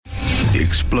The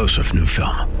explosive new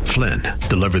film, Flynn,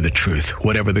 deliver the truth,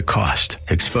 whatever the cost,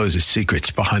 exposes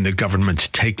secrets behind the government's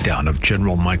takedown of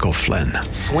General Michael Flynn.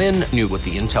 Flynn knew what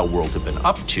the intel world had been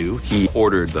up to. He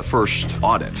ordered the first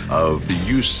audit of the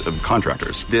use of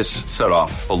contractors. This set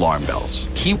off alarm bells.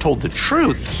 He told the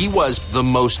truth. He was the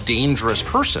most dangerous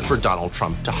person for Donald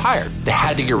Trump to hire. They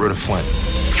had to get rid of Flynn.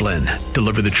 Flynn,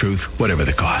 deliver the truth, whatever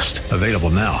the cost. Available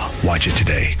now. Watch it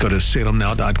today. Go to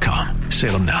salemnow.com.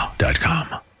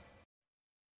 salemnow.com.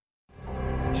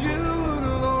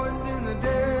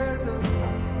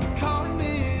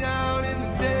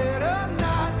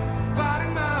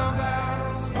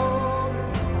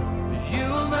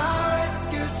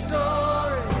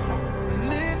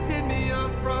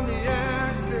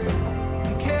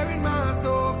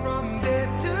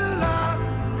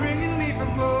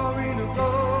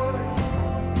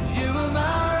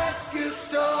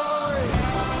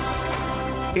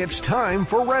 It's time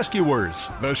for Rescuers,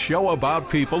 the show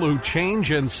about people who change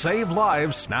and save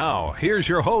lives. Now, here's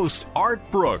your host, Art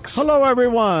Brooks. Hello,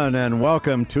 everyone, and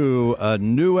welcome to a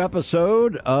new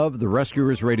episode of the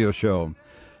Rescuers Radio Show.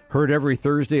 Heard every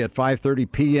Thursday at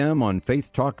 5:30 p.m. on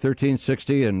Faith Talk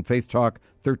 1360 and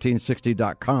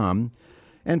faithtalk1360.com.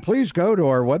 And please go to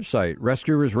our website,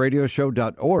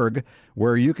 rescuersradioshow.org,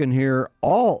 where you can hear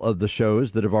all of the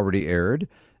shows that have already aired.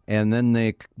 And then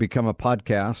they become a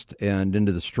podcast and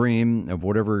into the stream of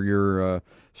whatever your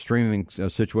streaming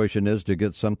situation is to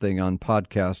get something on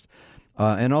podcast.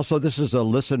 And also, this is a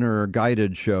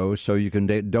listener-guided show, so you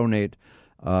can donate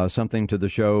something to the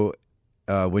show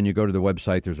when you go to the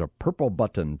website. There's a purple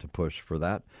button to push for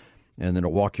that, and then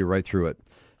it'll walk you right through it.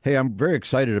 Hey, I'm very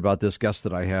excited about this guest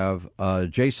that I have,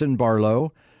 Jason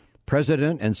Barlow,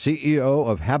 President and CEO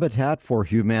of Habitat for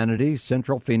Humanity,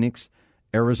 Central Phoenix,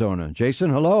 Arizona. Jason,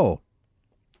 hello.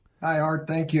 Hi, Art.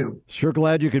 Thank you. Sure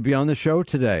glad you could be on the show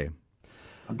today.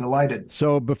 I'm delighted.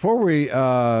 So before we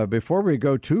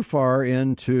go too far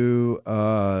into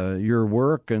your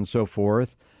work and so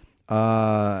forth,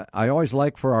 I always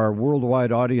like for our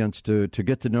worldwide audience to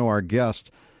get to know our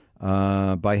guest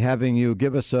by having you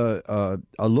give us a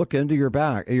look into your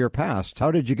past.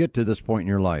 How did you get to this point in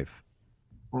your life?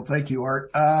 Well, thank you,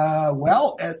 Art.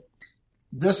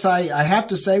 This, I have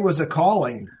to say, was a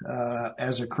calling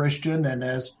as a Christian and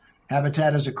as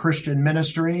Habitat as a Christian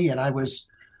ministry. And I was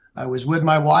with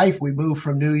my wife. We moved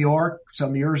from New York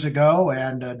some years ago,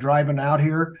 and driving out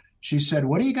here, she said,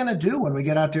 "What are you going to do when we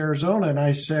get out to Arizona?" And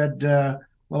I said,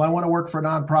 "Well, I want to work for a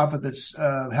nonprofit that's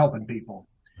helping people."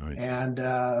 Nice. And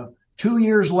 2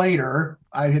 years later,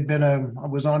 I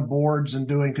was on boards and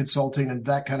doing consulting and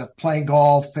that kind of playing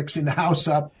golf, fixing the house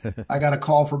up. I got a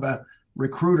call from a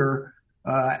recruiter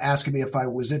asking me if I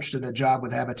was interested in a job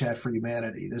with Habitat for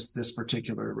Humanity, this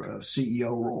particular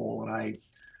CEO role. And I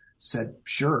said,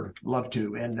 sure, love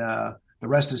to. And the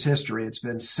rest is history. It's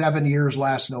been 7 years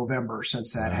last November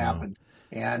since that happened.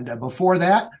 And before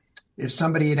that, if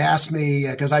somebody had asked me,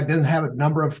 because have a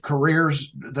number of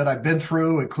careers that I've been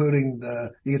through, including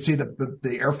you can see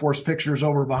the Air Force pictures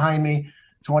over behind me,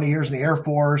 20 years in the Air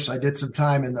Force. I did some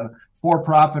time in the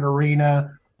for-profit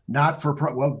arena,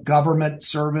 government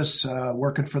service,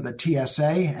 working for the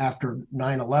TSA after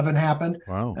 9/11 happened.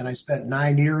 Wow. And I spent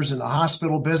 9 years in the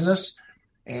hospital business.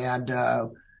 And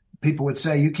people would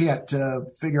say, you can't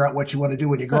figure out what you want to do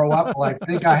when you grow up. Well, I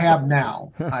think I have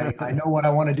now. I know what I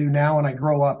want to do now when I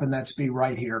grow up, and that's be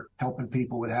right here helping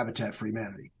people with Habitat for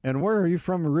Humanity. And where are you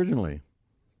from originally?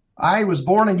 I was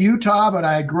born in Utah, but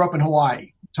I grew up in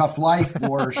Hawaii. Tough life,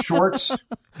 wore shorts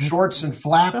and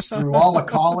flaps through all of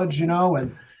college,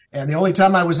 and the only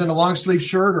time I was in a long sleeve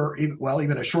shirt or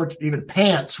even a short, even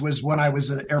pants was when I was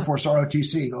in Air Force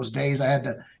ROTC. Those days I had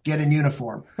to get in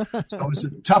uniform. So it was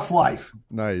a tough life.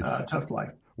 Nice. Tough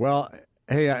life. Well,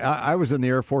 hey, I was in the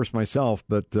Air Force myself,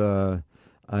 but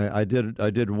I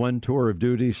did one tour of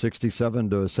duty, 67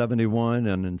 to 71,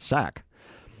 and in SAC.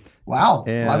 Wow.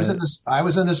 And I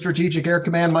was in the Strategic Air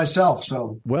Command myself.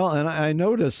 So and I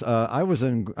noticed I was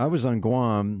on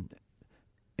Guam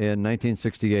in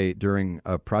 1968 during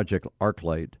Project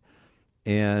Arclight,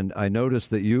 and I noticed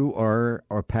that you are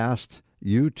a past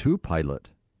U-2 pilot.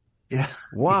 Yeah.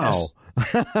 Wow.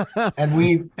 Yes. and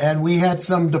we had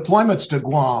some deployments to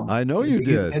Guam. I know you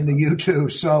did. In the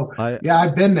U-2. So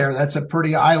I've been there. That's a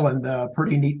pretty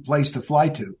pretty neat place to fly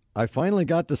to. I finally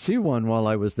got to see one while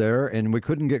I was there, and we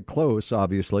couldn't get close,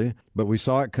 obviously, but we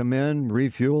saw it come in,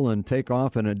 refuel, and take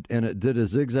off, and it did a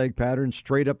zigzag pattern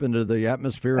straight up into the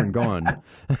atmosphere and gone.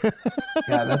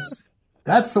 Yeah,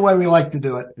 that's the way we like to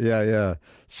do it. Yeah.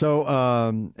 So,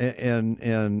 I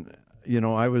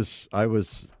was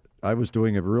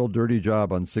doing a real dirty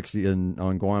job on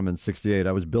on Guam in '68.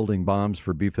 I was building bombs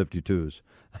for B-52s.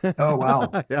 Oh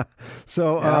wow! Yeah.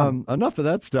 So enough of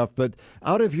that stuff. But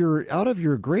out of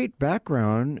your great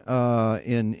background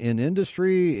in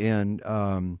industry, and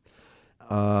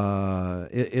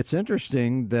it's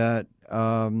interesting that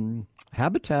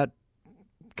Habitat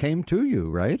came to you,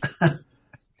 right?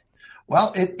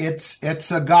 Well,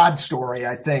 it's a God story,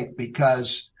 I think,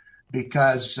 because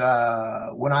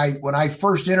when I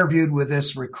first interviewed with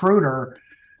this recruiter,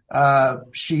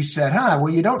 she said, well,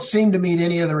 you don't seem to meet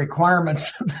any of the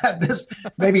requirements that this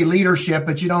maybe leadership,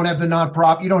 but you don't have the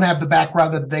nonprofit, you don't have the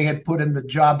background that they had put in the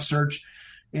job search.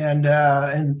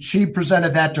 And she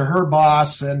presented that to her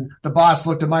boss, and the boss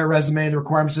looked at my resume, the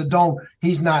requirements, said,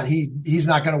 he's not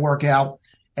going to work out.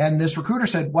 And this recruiter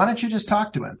said, why don't you just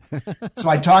talk to him? So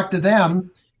I talked to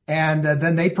them, and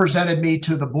then they presented me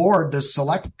to the board to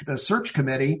select the search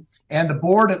committee. And the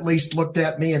board at least looked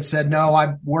at me and said,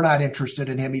 no, we're not interested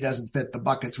in him. He doesn't fit the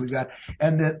buckets we've got.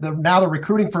 And now the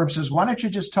recruiting firm says, why don't you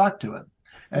just talk to him?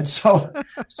 And so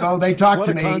they talked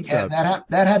to me, and that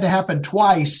had to happen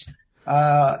twice.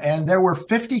 And there were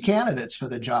 50 candidates for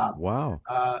the job. Wow.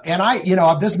 And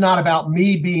this is not about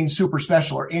me being super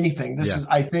special or anything.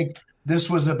 I think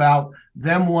this was about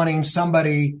them wanting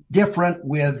somebody different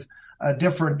with a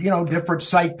different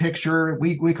sight picture.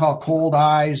 We call cold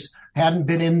eyes, hadn't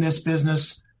been in this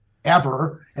business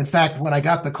ever. In fact, when I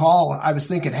got the call, I was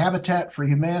thinking Habitat for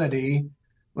Humanity.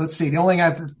 Let's see. The only thing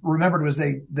I remembered was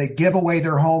they give away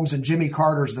their homes, and Jimmy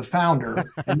Carter's the founder,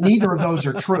 and neither of those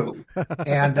are true.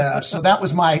 And so that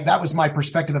was my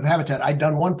perspective of Habitat. I'd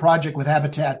done one project with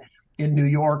Habitat in New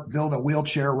York, build a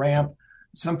wheelchair ramp,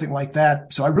 something like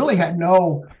that. So I really had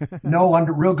no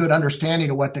real good understanding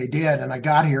of what they did. And I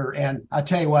got here, and I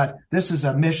tell you what, this is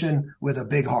a mission with a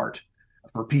big heart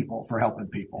for people, for helping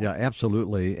people. Yeah,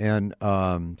 absolutely. And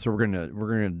so we're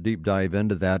gonna deep dive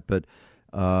into that, but.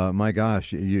 My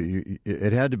gosh,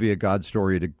 it had to be a God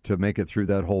story to make it through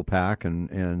that whole pack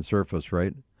and surface,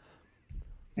 right?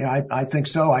 Yeah, I think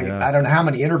so. I don't know how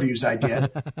many interviews I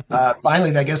did.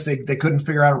 Finally, I guess they couldn't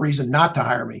figure out a reason not to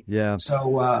hire me. Yeah.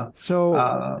 So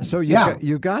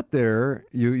you got there.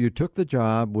 You took the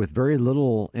job with very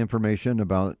little information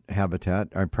about Habitat,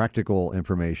 or practical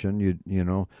information. You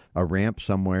know, a ramp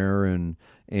somewhere, and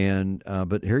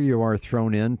but here you are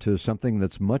thrown into something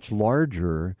that's much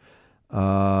larger.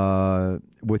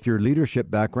 With your leadership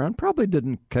background, probably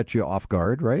didn't catch you off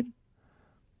guard, right?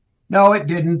 No, it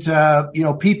didn't.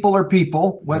 People are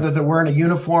people, whether they're wearing a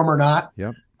uniform or not.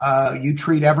 Yep. You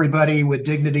treat everybody with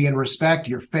dignity and respect.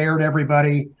 You're fair to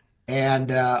everybody. And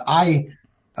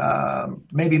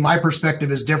maybe my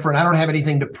perspective is different. I don't have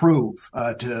anything to prove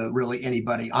to really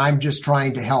anybody. I'm just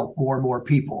trying to help more and more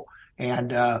people.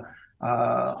 And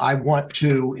I want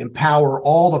to empower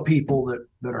all the people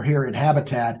that are here in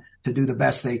Habitat to do the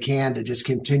best they can to just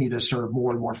continue to serve more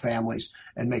and more families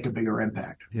and make a bigger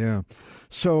impact. Yeah.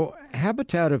 So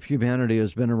Habitat of Humanity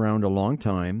has been around a long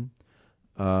time,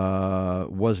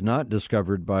 was not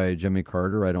discovered by Jimmy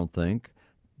Carter, I don't think,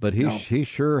 but he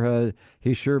sure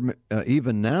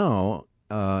even now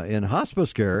in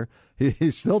hospice care,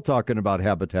 he's still talking about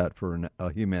Habitat for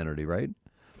Humanity, right?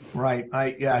 Right.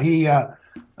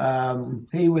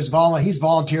 He's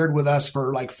volunteered with us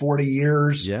for like 40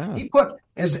 years. Yeah. He put,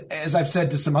 as I've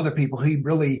said to some other people, he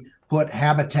really put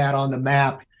Habitat on the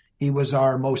map. He was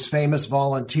our most famous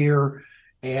volunteer,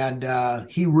 and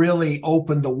he really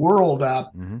opened the world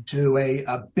up to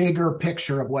a bigger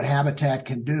picture of what Habitat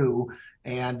can do.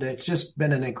 And it's just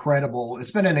been an incredible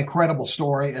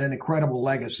story and an incredible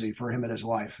legacy for him and his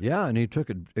wife. Yeah. And he took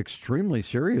it extremely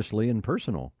seriously and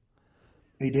personal.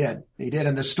 He did.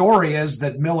 And the story is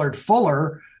that Millard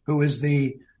Fuller, who is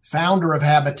the founder of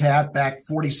Habitat back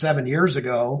 47 years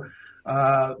ago,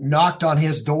 knocked on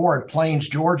his door in Plains,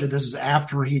 Georgia. This is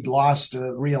after he'd lost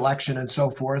re-election and so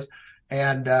forth,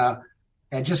 and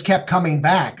just kept coming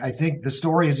back. I think the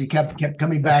story is he kept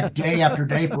coming back day after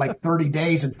day for like 30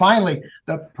 days. And finally,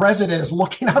 the president is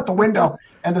looking out the window,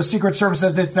 and the Secret Service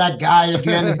says, it's that guy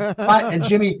again. And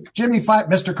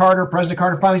Mr. Carter, President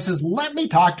Carter finally says, let me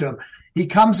talk to him. He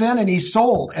comes in and he's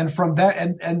sold. And from that,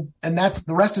 and that's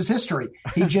the rest is history.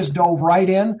 He just dove right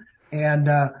in and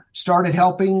started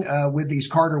helping with these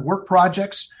Carter work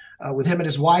projects with him and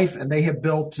his wife. And they have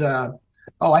built,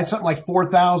 something like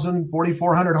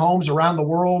 4,400 homes around the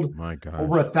world. My God.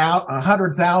 Over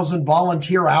 100,000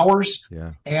 volunteer hours.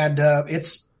 Yeah. And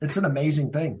it's an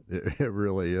amazing thing. It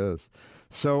really is.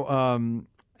 So,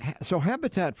 so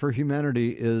Habitat for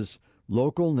Humanity is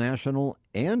local, national,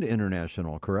 and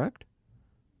international, correct?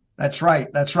 That's right.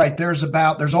 There's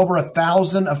over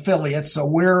 1,000 affiliates. So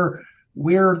we're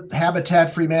we're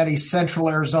Habitat for Humanity Central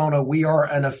Arizona. We are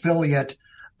an affiliate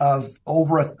of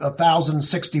over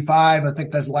 1,065. I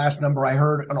think that's the last number I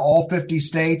heard, in all 50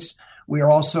 states. We are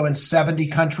also in 70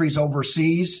 countries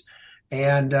overseas.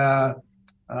 And,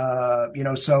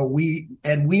 so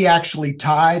we actually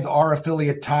tithe, our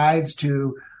affiliate tithes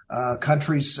to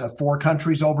countries, 4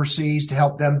 countries overseas, to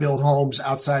help them build homes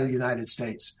outside of the United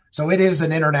States. So it is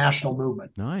an international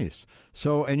movement. Nice.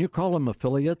 So, and you call them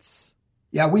affiliates?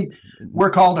 Yeah, we're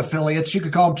called affiliates. You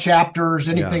could call them chapters,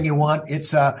 anything you want.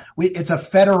 It's a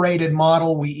federated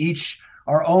model. We each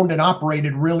are owned and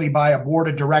operated really by a board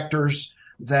of directors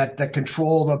that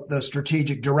control the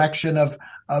strategic direction of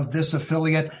this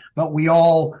affiliate. But we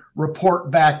all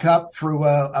report back up through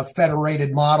a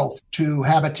federated model to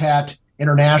Habitat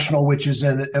International, which is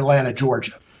in Atlanta,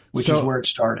 Georgia, which is where it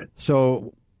started.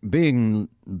 So being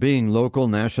local,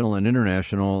 national, and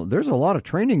international, there's a lot of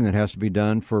training that has to be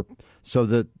done so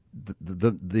that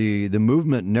the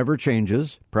movement never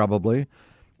changes, probably,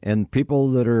 and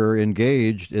people that are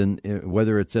engaged in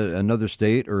whether it's another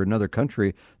state or another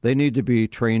country, they need to be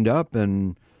trained up,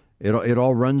 and it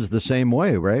all runs the same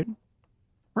way, right?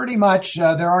 Pretty much.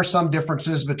 There are some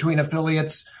differences between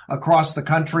affiliates across the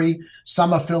country.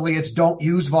 Some affiliates don't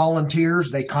use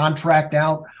volunteers; they contract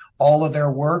out all of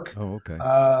their work. Oh, okay.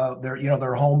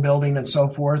 Their home building and so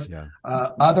forth. Yeah.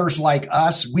 Others like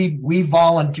us, we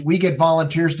get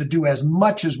volunteers to do as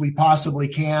much as we possibly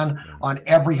can on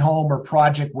every home or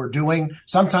project we're doing.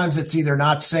 Sometimes it's either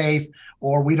not safe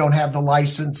or we don't have the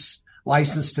license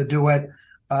to do it,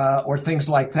 or things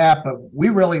like that. But we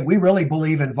really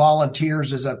believe in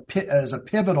volunteers as a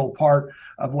pivotal part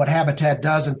of what Habitat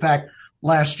does. In fact,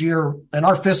 last year, and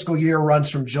our fiscal year runs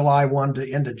from July 1 to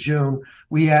into June,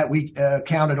 we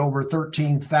counted over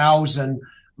 13,000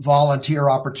 volunteer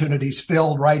opportunities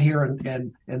filled right here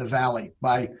in the Valley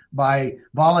by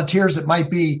volunteers. It might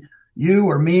be you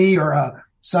or me or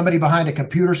somebody behind a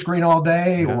computer screen all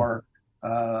day, or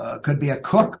could be a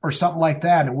cook or something like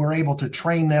that. And we're able to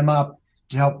train them up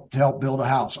to help build a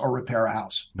house or repair a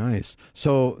house. Nice.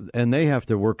 So, and they have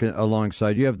to work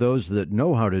alongside. You have those that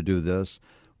know how to do this,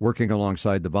 working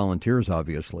alongside the volunteers,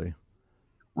 obviously.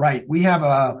 Right. We have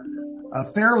a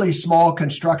fairly small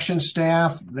construction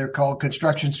staff. They're called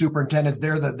construction superintendents.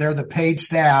 They're the paid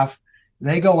staff.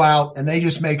 They go out and they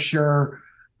just make sure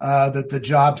that the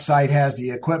job site has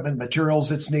the equipment, materials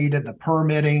that's needed, the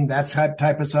permitting, that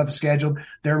type of stuff scheduled.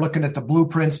 They're looking at the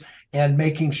blueprints and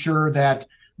making sure that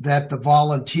the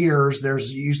volunteers,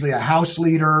 there's usually a house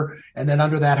leader, and then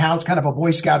under that house, kind of a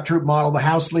Boy Scout troop model, the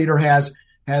house leader has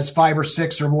 5 or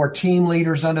 6 or more team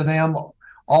leaders under them,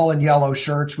 all in yellow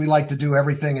shirts. We like to do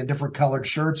everything in different colored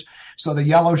shirts. So the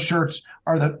yellow shirts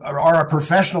are our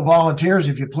professional volunteers,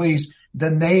 if you please.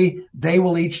 Then they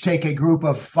will each take a group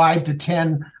of 5 to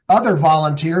 10 other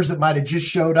volunteers that might have just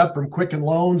showed up from Quicken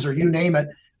Loans or you name it,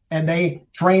 and they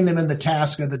train them in the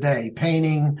task of the day: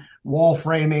 painting, wall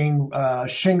framing,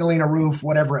 shingling a roof,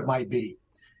 whatever it might be.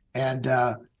 And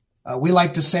we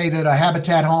like to say that a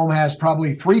Habitat home has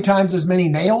probably 3 times as many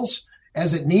nails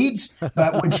as it needs.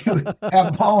 But when you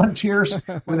have volunteers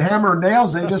with hammer and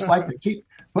nails, they just like to keep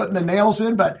putting the nails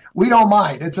in. But we don't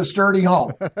mind. It's a sturdy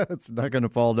home. It's not going to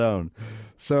fall down.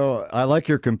 So I like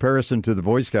your comparison to the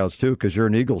Boy Scouts, too, because you're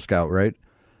an Eagle Scout, right?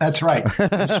 That's right.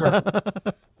 That's right.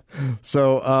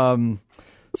 So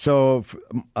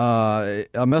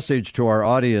a message to our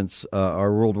audience,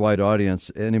 our worldwide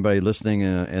audience, anybody listening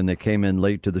and they came in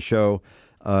late to the show.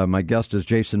 My guest is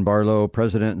Jason Barlow,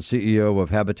 President and CEO of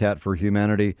Habitat for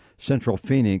Humanity, Central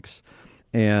Phoenix.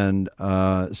 And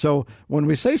so when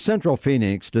we say Central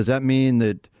Phoenix, does that mean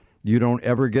that you don't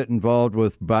ever get involved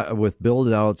with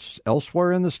build-outs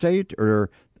elsewhere in the state, or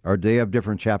do they have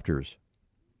different chapters?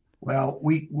 Well,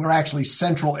 we're actually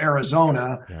Central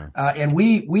Arizona, and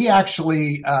we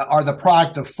actually are the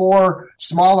product of 4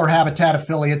 smaller Habitat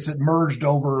affiliates that merged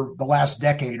over the last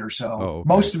decade or so. Oh,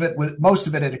 okay. Most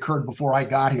of it had occurred before I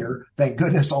got here. Thank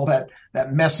goodness, all that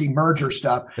messy merger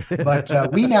stuff.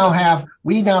 But we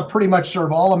now pretty much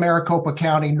serve all of Maricopa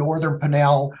County, northern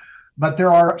Pinal. But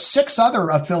there are 6 other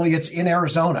affiliates in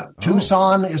Arizona. Oh.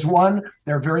 Tucson is one.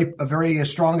 They're a very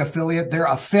strong affiliate. They're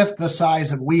a fifth the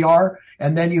size of we are.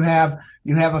 And then you have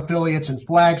affiliates in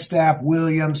Flagstaff,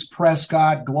 Williams,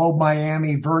 Prescott, Globe,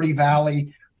 Miami, Verde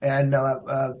Valley, and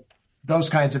those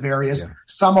kinds of areas. Yeah.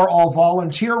 Some are all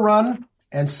volunteer run,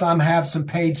 and some have some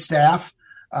paid staff.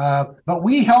 But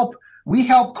we help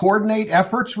coordinate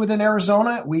efforts within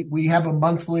Arizona. We have a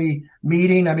monthly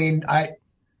meeting. I mean,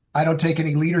 I don't take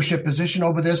any leadership position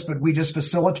over this, but we just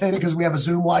facilitate it because we have a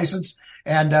Zoom license.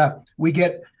 And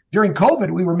during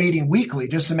COVID, we were meeting weekly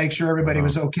just to make sure everybody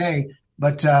was okay.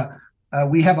 But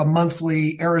we have a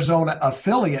monthly Arizona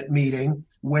affiliate meeting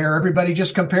where everybody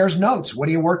just compares notes. What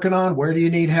are you working on? Where do you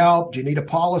need help? Do you need a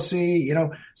policy?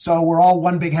 So we're all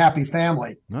one big happy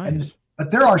family. Nice.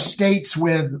 But there are states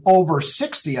with over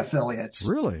 60 affiliates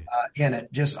Really? In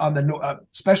it, just on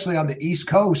especially on the East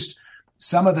Coast.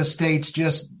 Some of the states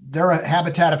their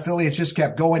Habitat affiliates just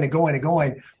kept going and going and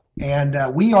going. And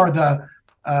we are the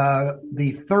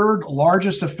third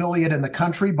largest affiliate in the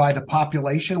country by the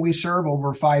population we serve,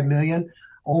 over 5 million.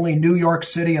 Only New York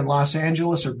City and Los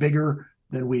Angeles are bigger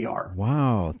than we are.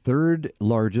 Wow. Third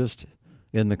largest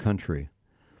in the country.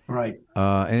 Right.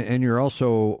 And you're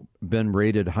also been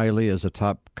rated highly as a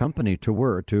top company to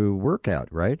work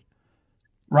at, right?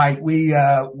 Right.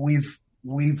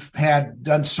 We've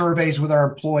done surveys with our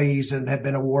employees and have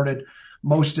been awarded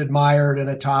most admired and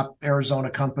a top Arizona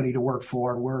company to work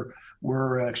for. And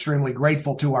we're extremely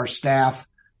grateful to our staff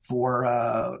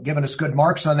for giving us good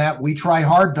marks on that. We try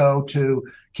hard, though, to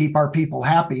keep our people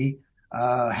happy.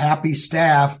 Happy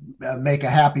staff make a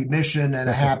happy mission and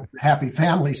happy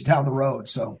families down the road.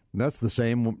 So that's the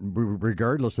same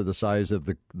regardless of the size of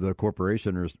the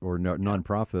corporation or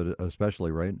nonprofit,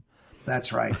 especially, right?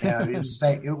 That's right. Yeah,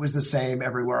 it was the same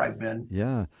everywhere I've been.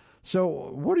 Yeah. So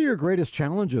what are your greatest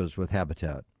challenges with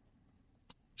Habitat?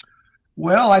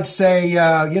 Well, I'd say,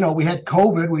 we had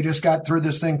COVID. We just got through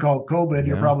this thing called COVID.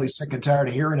 You're probably sick and tired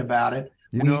of hearing about it.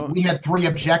 We had 3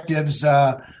 objectives.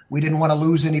 We didn't want to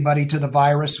lose anybody to the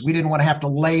virus. We didn't want to have to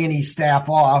lay any staff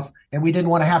off, and we didn't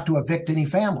want to have to evict any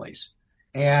families.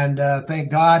 And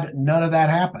thank God, none of that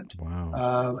happened.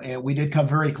 Wow. And we did come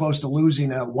very close to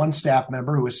losing one staff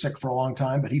member who was sick for a long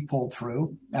time, but he pulled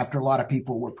through after a lot of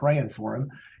people were praying for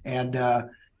him. And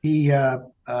he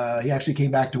actually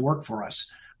came back to work for us.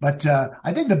 But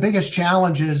I think the biggest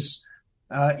challenge is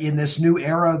in this new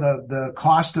era, the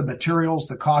cost of materials,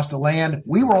 the cost of land.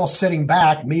 We were all sitting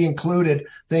back, me included,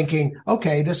 thinking,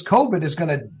 okay, this COVID is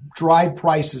going to drive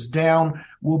prices down.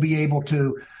 We'll be able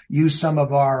to use some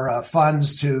of our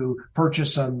funds to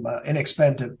purchase some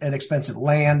inexpensive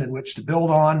land in which to build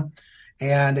on.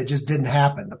 And it just didn't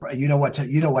happen. You know what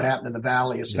happened in the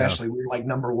Valley, especially. We were like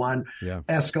number one,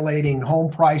 escalating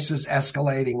home prices,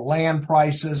 escalating land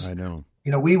prices. I know.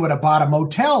 We would have bought a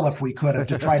motel if we could have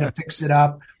to try to fix it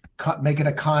up, make it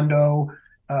a condo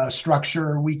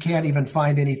structure. We can't even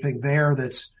find anything there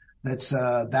that's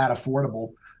that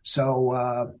affordable.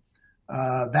 So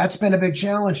that's been a big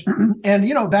challenge. And,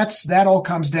 that all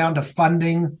comes down to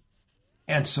funding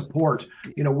and support.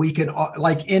 We can,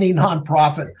 like any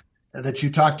nonprofit that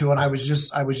you talk to, and I was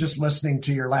just listening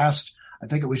to your last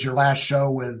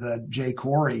show with Jay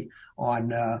Corey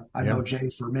on, I've known Jay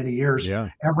for many years. Yeah.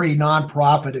 Every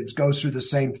nonprofit goes through the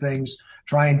same things,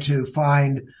 trying to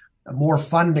find more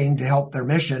funding to help their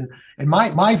mission. And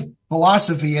my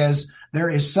philosophy is there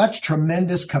is such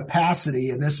tremendous capacity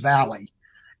in this valley,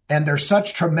 and there's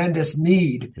such tremendous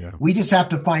need. Yeah. We just have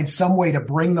to find some way to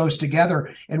bring those together.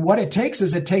 And what it takes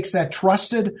is that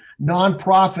trusted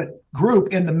nonprofit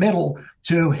group in the middle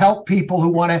to help people who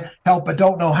want to help but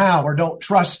don't know how, or don't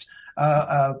trust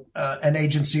an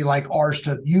agency like ours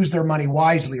to use their money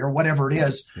wisely, or whatever it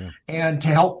is, and to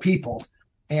help people.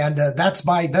 And that's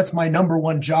my number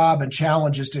one job and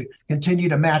challenge, is to continue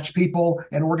to match people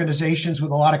and organizations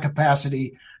with a lot of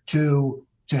capacity to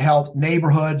help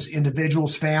neighborhoods,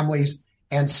 individuals, families,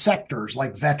 and sectors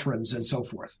like veterans and so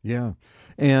forth. Yeah.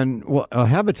 And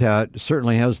Habitat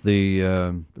certainly has the,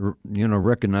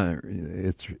 recognize.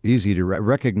 It's easy to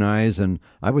recognize, and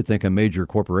I would think a major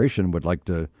corporation would like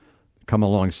to come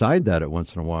alongside that at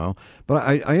once in a while. But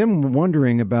I am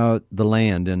wondering about the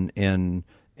land and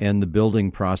the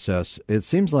building process. It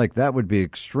seems like that would be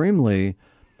extremely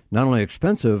not only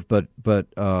expensive, but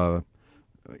how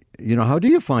do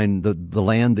you find the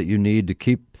land that you need to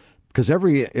keep? Because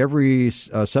every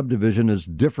subdivision is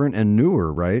different and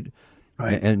newer, right?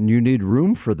 Right. And you need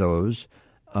room for those.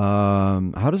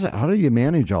 How do you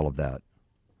manage all of that?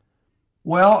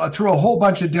 Well, through a whole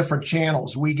bunch of different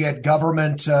channels. We get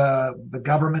government. The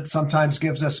government sometimes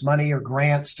gives us money or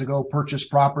grants to go purchase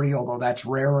property, although that's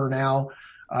rarer now.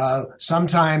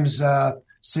 Sometimes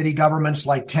city governments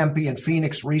like Tempe and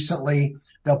Phoenix recently,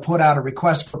 they'll put out a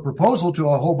request for proposal to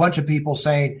a whole bunch of people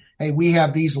saying, hey, we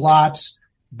have these lots,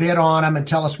 bid on them and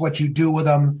tell us what you do with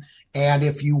them. And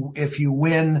if you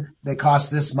win, they cost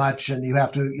this much, and you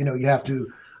have to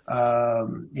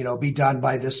be done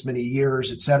by this many years,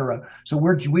 et cetera. So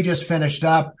we just finished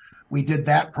up. We did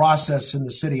that process in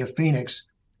the city of Phoenix,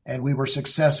 and we were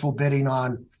successful bidding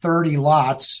on 30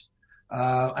 lots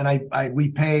And we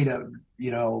paid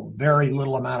very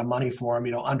little amount of money for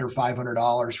them, under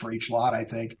 $500 for each lot, I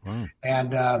think. Wow.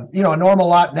 And, a normal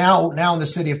lot now in the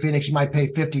city of Phoenix, you might pay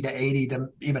 50 to 80 to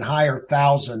even higher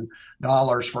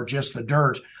 $1,000 for just the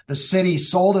dirt. The city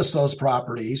sold us those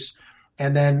properties.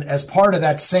 And then as part of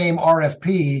that same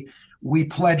RFP, we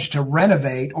pledged to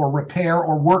renovate or repair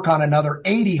or work on another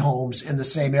 80 homes in the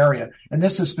same area. And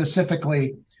this is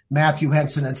specifically Matthew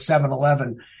Henson and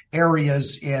 7-Eleven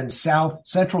areas in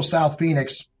central South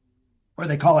Phoenix, or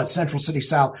they call it Central City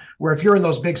South, where if you're in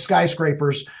those big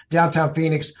skyscrapers, downtown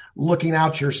Phoenix, looking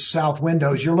out your south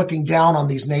windows, you're looking down on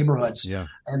these neighborhoods. Yeah.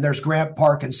 And there's Grant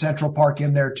Park and Central Park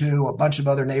in there too, a bunch of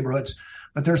other neighborhoods.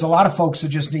 But there's a lot of folks that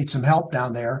just need some help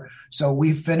down there. So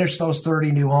we finished those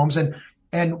 30 new homes. And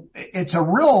it's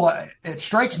it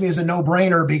strikes me as a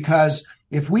no-brainer, because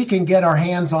if we can get our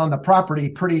hands on the property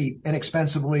pretty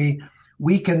inexpensively,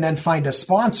 we can then find a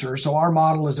sponsor. So our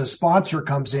model is a sponsor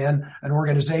comes in, an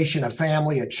organization, a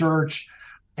family, a church,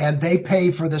 and they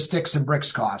pay for the sticks and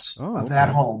bricks costs of that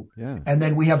home. Yeah. And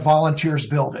then we have volunteers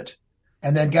build it.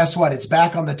 And then guess what? It's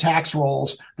back on the tax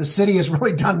rolls. The city has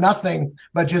really done nothing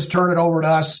but just turn it over to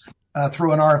us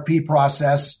through an RFP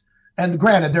process. And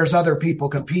granted, there's other people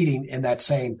competing in that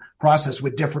same process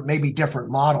with maybe different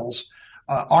models.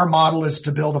 Our model is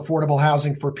to build affordable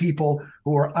housing for people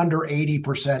who are under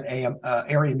 80%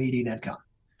 area median income.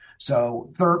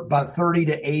 So about 30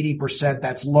 to 80%,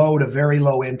 that's low to very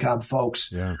low income folks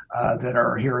that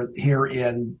are here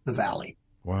in the Valley.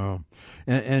 Wow.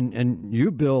 And when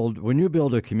you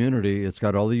build a community, it's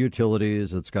got all the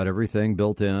utilities, it's got everything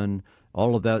built in.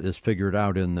 All of that is figured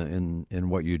out in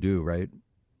what you do, right?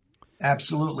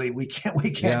 Absolutely. We can't we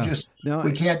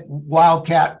can't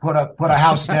wildcat put a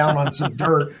house down on some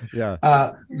dirt.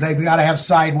 Yeah. They've got to have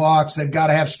sidewalks, they've got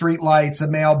to have street lights, a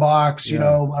mailbox,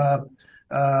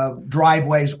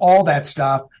 driveways, all that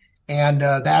stuff. And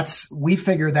we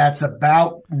figure that's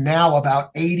about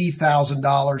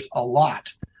 $80,000 a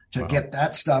lot to get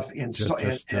that stuff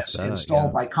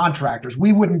installed by contractors.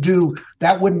 We wouldn't do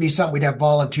that. Wouldn't be something we'd have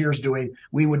volunteers doing.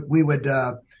 We would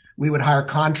hire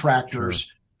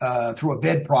contractors through a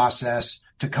bid process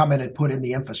to come in and put in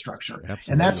the infrastructure.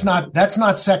 Absolutely. And that's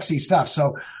not sexy stuff.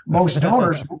 So most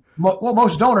donors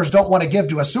don't want to give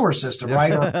to a sewer system,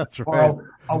 right?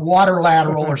 Or a water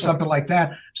lateral or something like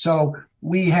that. So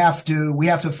we have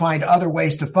to find other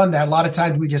ways to fund that. A lot of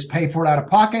times we just pay for it out of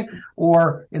pocket,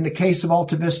 or in the case of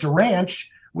Alta Vista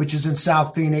Ranch, which is in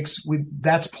South Phoenix,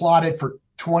 that's plotted for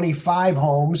 25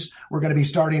 homes. We're going to be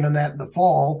starting on that in the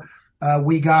fall.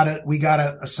 We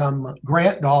got some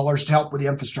grant dollars to help with the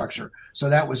infrastructure. So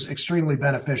that was extremely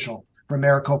beneficial from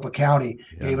Maricopa County.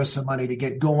 Gave us some money to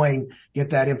get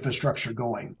that infrastructure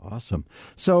going. Awesome.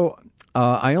 So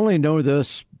I only know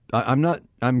this.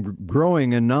 I'm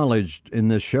growing in knowledge in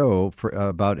this show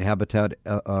about Habitat,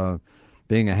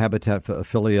 being a Habitat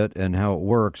affiliate and how it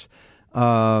works.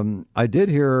 I did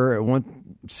hear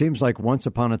seems like once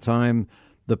upon a time,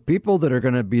 the people that are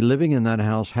going to be living in that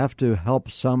house have to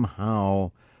help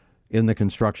somehow in the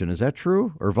construction. Is that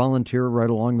true? Or volunteer right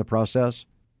along the process?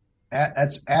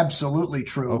 That's absolutely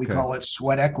true. Okay. We call it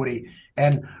sweat equity.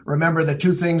 And remember, the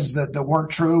two things that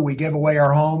weren't true, we give away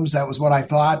our homes. That was what I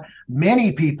thought.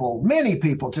 Many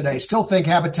people today still think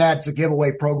Habitat's a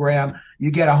giveaway program.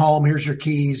 You get a home, here's your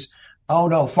keys. Oh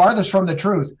no, farthest from the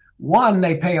truth. One,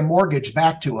 they pay a mortgage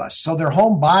back to us. So they're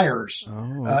home buyers.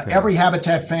 Oh, okay. Every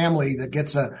Habitat family that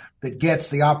gets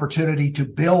the opportunity to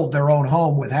build their own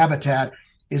home with Habitat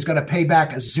is going to pay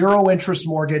back a zero interest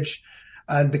mortgage.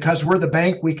 And because we're the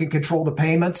bank, we can control the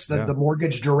payments, the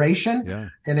mortgage duration,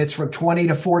 and it's from 20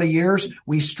 to 40 years.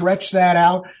 We stretch that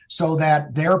out so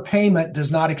that their payment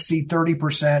does not exceed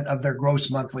 30% of their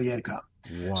gross monthly income.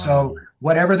 Wow. So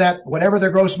whatever their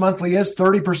gross monthly is,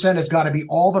 30% has got to be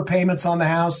all the payments on the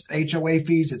house, HOA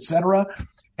fees, et cetera.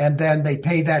 And then they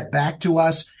pay that back to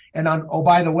us. And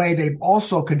by the way, they've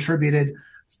also contributed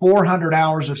 400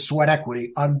 hours of sweat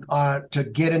equity to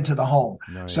get into the home.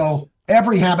 Nice. So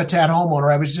every Habitat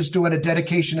homeowner, I was just doing a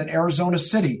dedication in Arizona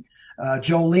City.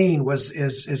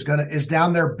 Jolene is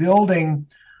down there building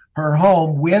her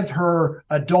home with her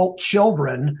adult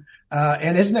children.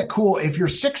 And isn't it cool? If you're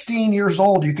 16 years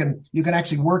old, you can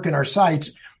actually work in our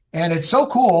sites. And it's so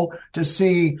cool to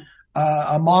see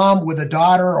a mom with a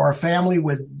daughter or a family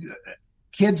with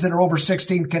kids that are over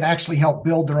 16 can actually help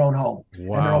build their own home and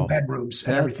their own bedrooms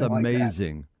and everything like that. That's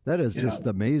amazing. That is just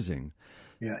amazing.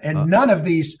 Yeah. And none of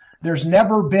these, there's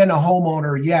never been a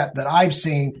homeowner yet that I've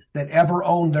seen that ever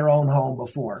owned their own home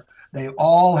before. They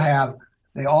all have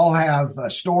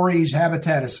stories.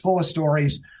 Habitat is full of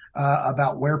stories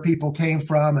about where people came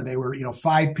from. And they were,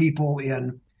 5 people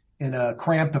in a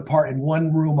cramped in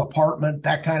one room apartment,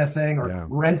 that kind of thing, or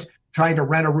trying to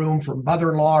rent a room from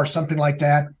mother-in-law or something like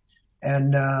that.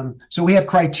 And so we have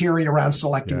criteria around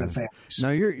selecting the families. Now,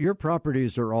 your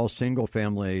properties are all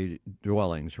single-family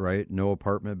dwellings, right? No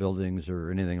apartment buildings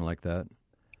or anything like that?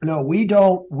 No, we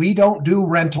don't do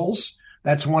rentals.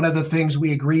 That's one of the things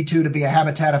we agree to be a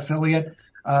Habitat affiliate.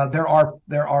 There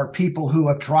are people who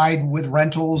have tried with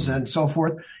rentals and so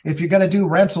forth. If you're going to do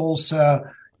rentals,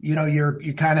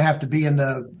 you kind of have to be in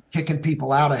the kicking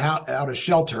people out of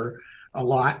shelter a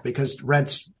lot because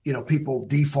rents, people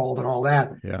default and all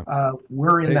that. Yeah.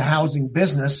 We're in the housing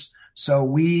business, so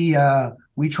we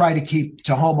try to keep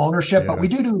to home ownership, but we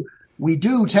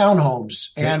do townhomes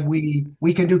and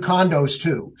we can do condos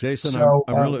too. Jason, so,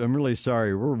 I'm really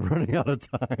sorry. We're running out of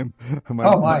time.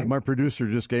 My producer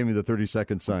just gave me the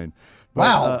 30-second sign.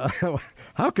 But, wow.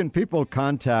 How can people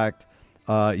contact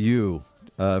you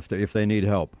if they need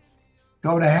help?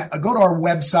 Go to our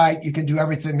website. You can do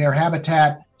everything there.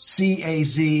 Habitat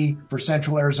CAZ for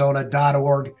Central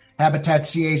Arizona.org,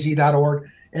 habitatzaz.org.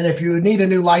 And if you need a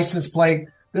new license plate,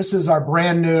 this is our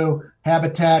brand new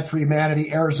Habitat for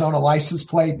Humanity Arizona license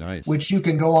plate, which you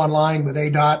can go online with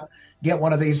ADOT, get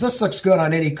one of these. This looks good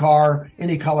on any car,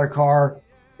 any color car.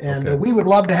 And we would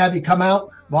love to have you come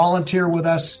out, volunteer with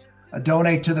us,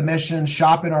 donate to the mission,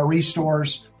 shop in our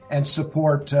restores, and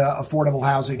support affordable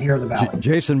housing here in the Valley.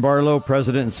 Jason Barlow,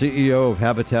 President and CEO of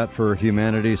Habitat for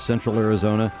Humanity, Central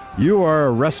Arizona. You are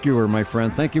a rescuer, my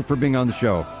friend. Thank you for being on the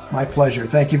show. My pleasure.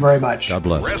 Thank you very much. God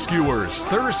bless. Rescuers,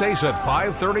 Thursdays at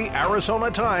 5:30 Arizona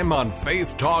time on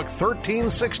Faith Talk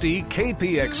 1360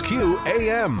 KPXQ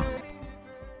AM.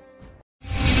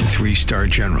 3-star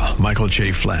General Michael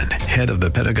J. Flynn, head of the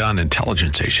Pentagon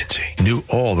Intelligence Agency, knew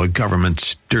all the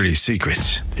government's dirty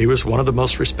secrets. He was one of the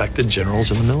most respected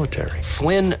generals in the military.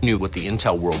 Flynn knew what the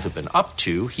intel world had been up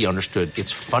to. He understood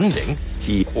its funding.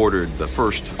 He ordered the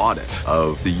first audit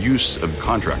of the use of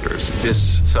contractors.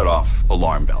 This set off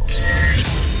alarm bells.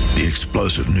 The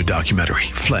explosive new documentary,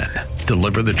 Flynn,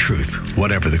 Deliver the Truth,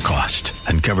 Whatever the Cost,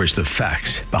 uncovers the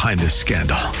facts behind this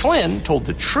scandal. Flynn told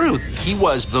the truth. He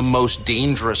was the most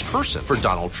dangerous person for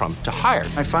Donald Trump to hire.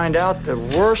 I find out the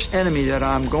worst enemy that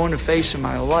I'm going to face in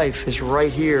my life is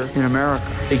right here in America.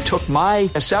 They took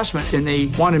my assessment and they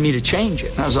wanted me to change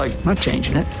it. And I was like, I'm not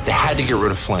changing it. They had to get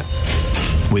rid of Flynn.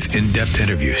 With in-depth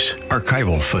interviews,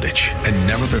 archival footage, and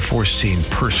never-before-seen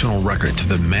personal records of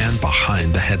the man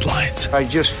behind the headlines. I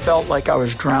just felt like I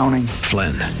was drowning.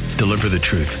 Flynn, Deliver the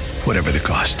Truth, Whatever the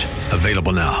Cost.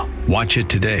 Available now. Watch it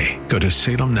today. Go to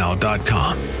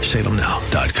salemnow.com.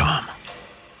 salemnow.com.